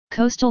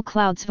Coastal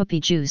Clouds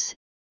Vape Juice,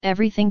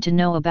 everything to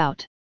know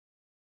about.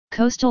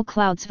 Coastal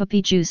Clouds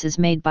Vape Juice is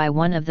made by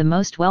one of the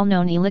most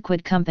well-known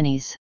e-liquid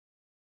companies.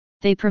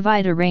 They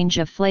provide a range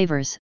of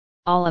flavors,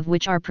 all of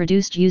which are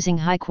produced using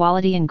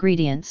high-quality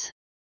ingredients.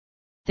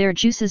 Their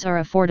juices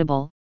are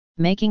affordable,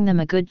 making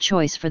them a good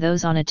choice for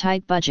those on a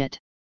tight budget.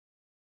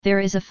 There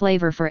is a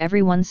flavor for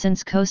everyone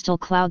since Coastal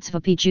Clouds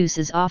Vape Juice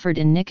is offered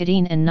in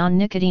nicotine and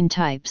non-nicotine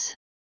types.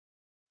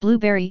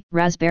 Blueberry,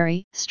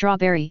 raspberry,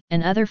 strawberry,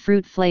 and other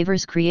fruit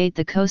flavors create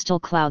the Coastal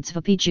Clouds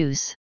Vape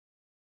Juice.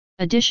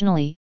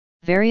 Additionally,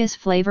 various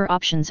flavor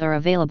options are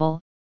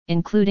available,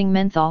 including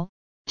menthol,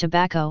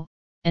 tobacco,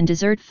 and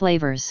dessert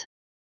flavors.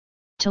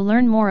 To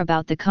learn more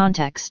about the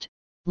context,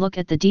 look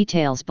at the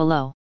details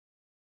below.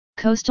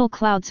 Coastal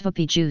Clouds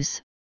Vape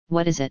Juice,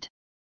 what is it?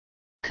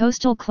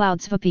 Coastal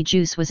Clouds Vape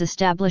Juice was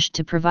established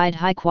to provide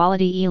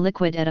high-quality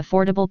e-liquid at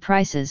affordable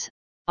prices,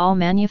 all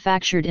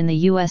manufactured in the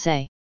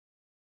USA.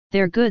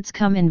 Their goods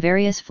come in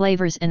various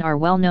flavors and are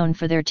well known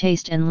for their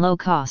taste and low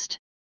cost.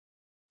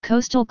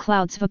 Coastal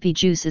Clouds Vape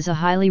Juice is a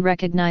highly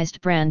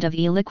recognized brand of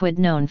e-liquid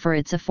known for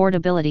its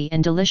affordability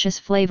and delicious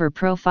flavor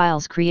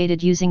profiles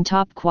created using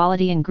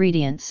top-quality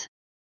ingredients.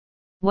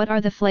 What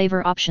are the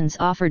flavor options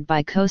offered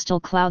by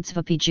Coastal Clouds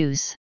Vape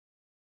Juice?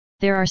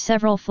 There are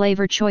several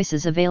flavor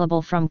choices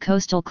available from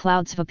Coastal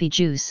Clouds Vape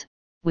Juice,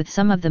 with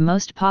some of the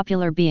most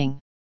popular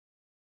being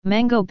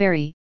Mango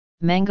Berry.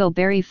 Mango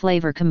berry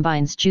flavor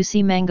combines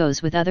juicy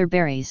mangoes with other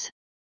berries.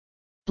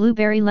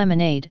 Blueberry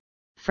Lemonade.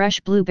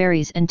 Fresh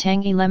blueberries and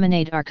tangy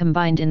lemonade are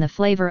combined in the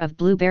flavor of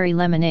blueberry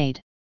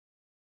lemonade.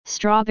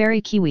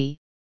 Strawberry Kiwi.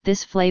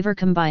 This flavor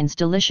combines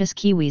delicious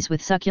kiwis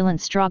with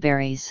succulent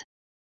strawberries.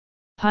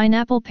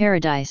 Pineapple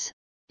Paradise.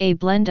 A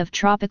blend of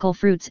tropical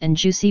fruits and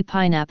juicy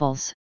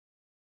pineapples.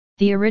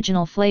 The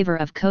original flavor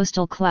of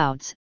Coastal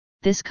Clouds.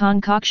 This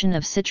concoction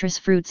of citrus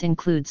fruits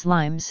includes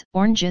limes,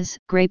 oranges,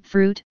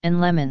 grapefruit, and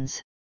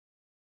lemons.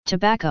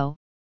 Tobacco,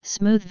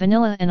 smooth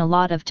vanilla and a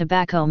lot of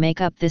tobacco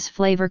make up this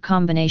flavor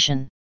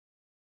combination.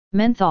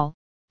 Menthol,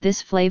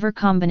 this flavor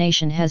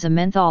combination has a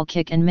menthol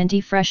kick and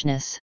minty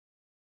freshness.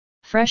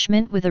 Fresh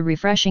mint with a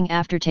refreshing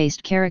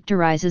aftertaste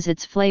characterizes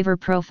its flavor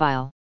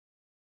profile.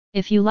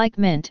 If you like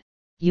mint,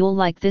 you'll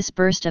like this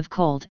burst of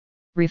cold,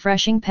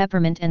 refreshing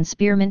peppermint and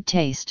spearmint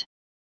taste.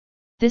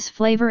 This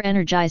flavor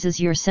energizes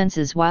your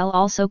senses while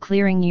also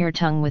clearing your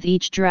tongue with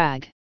each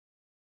drag.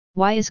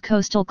 Why is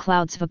Coastal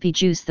Clouds Vape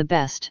Juice the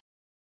best?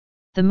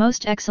 The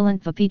most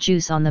excellent vape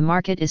juice on the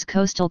market is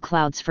Coastal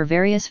Clouds for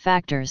various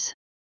factors.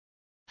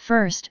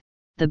 First,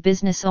 the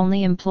business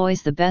only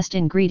employs the best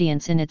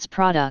ingredients in its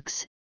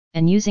products,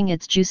 and using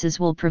its juices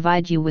will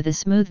provide you with a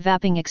smooth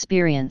vaping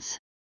experience.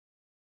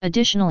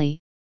 Additionally,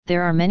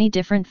 there are many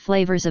different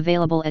flavors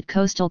available at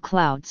Coastal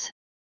Clouds.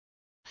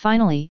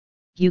 Finally,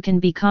 you can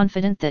be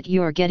confident that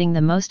you are getting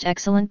the most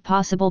excellent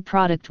possible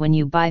product when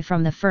you buy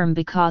from the firm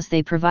because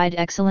they provide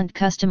excellent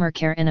customer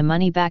care and a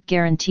money-back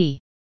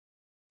guarantee.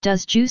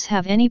 Does juice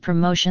have any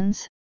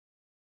promotions?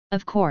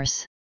 Of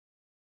course.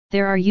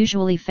 There are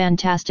usually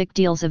fantastic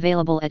deals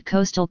available at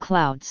Coastal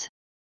Clouds.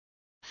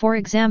 For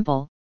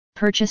example,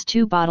 purchase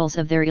 2 bottles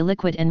of their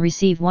e-liquid and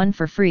receive 1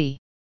 for free.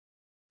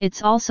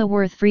 It's also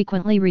worth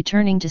frequently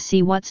returning to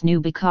see what's new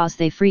because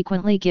they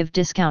frequently give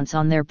discounts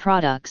on their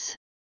products.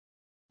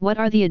 What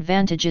are the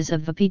advantages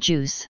of vape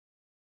juice?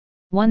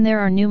 1. There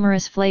are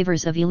numerous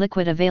flavors of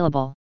e-liquid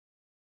available.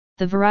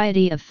 The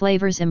variety of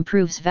flavors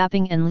improves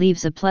vaping and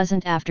leaves a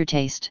pleasant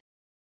aftertaste.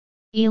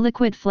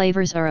 E-liquid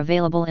flavors are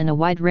available in a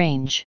wide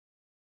range.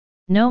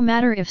 No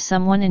matter if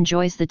someone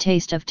enjoys the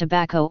taste of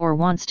tobacco or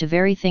wants to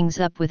vary things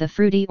up with a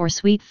fruity or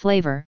sweet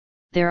flavor,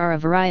 there are a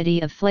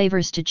variety of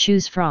flavors to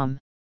choose from.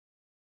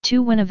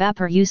 2. When a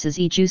vapor uses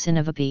e-juice in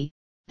a vape,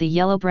 the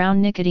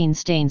yellow-brown nicotine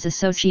stains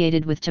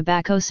associated with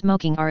tobacco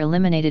smoking are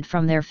eliminated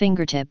from their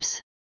fingertips.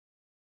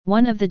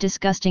 One of the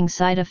disgusting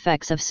side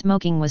effects of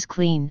smoking was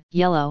clean,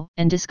 yellow,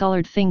 and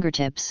discolored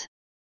fingertips.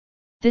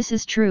 This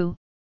is true,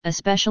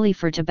 especially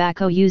for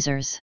tobacco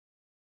users.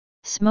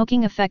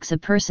 Smoking affects a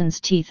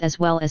person's teeth as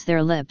well as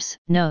their lips,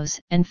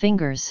 nose, and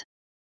fingers.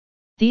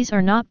 These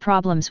are not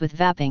problems with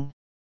vaping.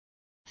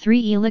 3.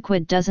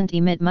 E-liquid doesn't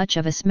emit much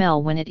of a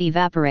smell when it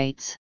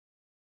evaporates.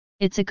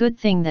 It's a good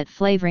thing that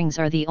flavorings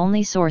are the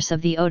only source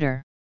of the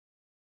odor.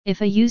 If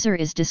a user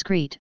is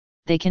discreet,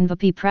 they can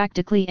vape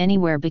practically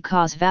anywhere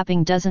because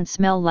vaping doesn't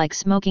smell like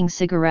smoking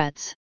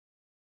cigarettes.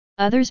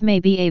 Others may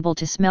be able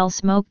to smell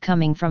smoke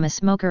coming from a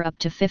smoker up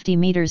to 50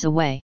 meters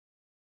away.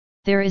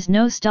 There is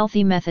no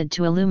stealthy method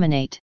to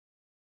illuminate.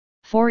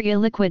 4.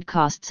 E-liquid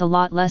costs a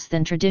lot less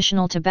than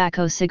traditional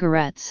tobacco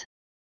cigarettes.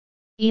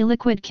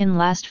 E-liquid can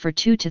last for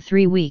 2 to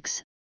 3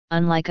 weeks,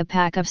 unlike a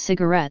pack of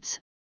cigarettes,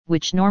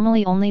 which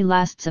normally only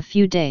lasts a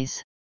few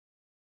days.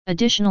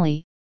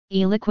 Additionally,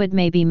 e-liquid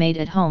may be made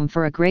at home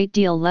for a great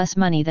deal less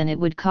money than it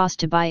would cost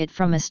to buy it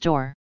from a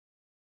store.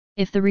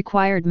 If the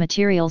required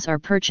materials are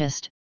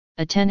purchased,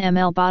 a 10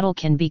 ml bottle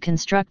can be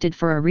constructed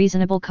for a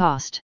reasonable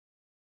cost.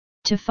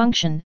 To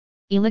function,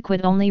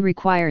 e-liquid only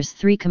requires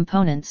 3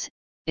 components,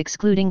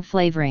 excluding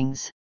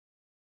flavorings.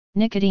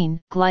 Nicotine,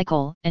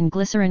 glycol, and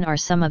glycerin are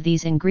some of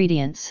these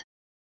ingredients.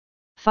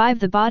 5.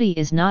 The body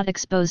is not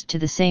exposed to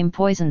the same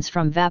poisons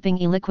from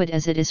vaping e-liquid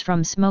as it is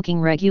from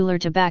smoking regular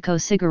tobacco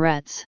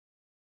cigarettes.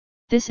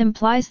 This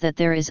implies that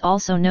there is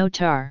also no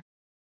tar.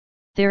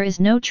 There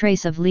is no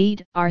trace of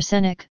lead,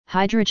 arsenic,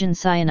 hydrogen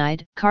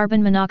cyanide,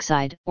 carbon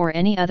monoxide, or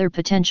any other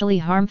potentially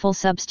harmful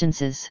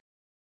substances.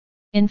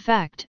 In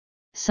fact,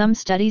 some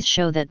studies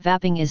show that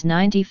vaping is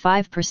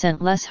 95%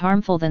 less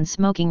harmful than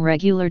smoking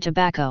regular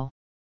tobacco.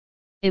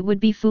 It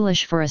would be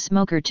foolish for a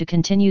smoker to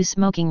continue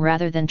smoking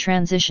rather than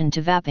transition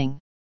to vaping.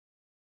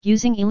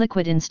 Using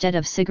e-liquid instead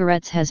of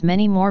cigarettes has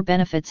many more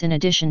benefits in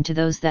addition to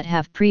those that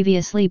have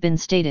previously been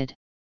stated.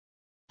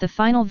 The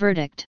final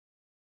verdict.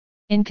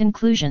 In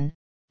conclusion,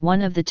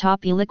 one of the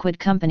top e-liquid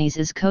companies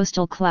is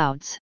Coastal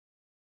Clouds.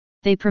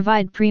 They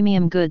provide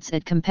premium goods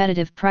at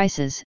competitive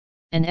prices,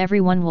 and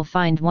everyone will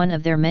find one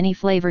of their many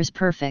flavors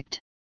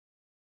perfect.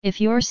 If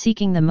you're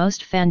seeking the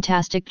most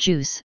fantastic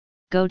juice,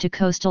 go to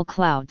Coastal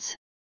Clouds.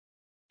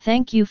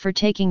 Thank you for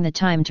taking the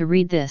time to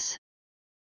read this.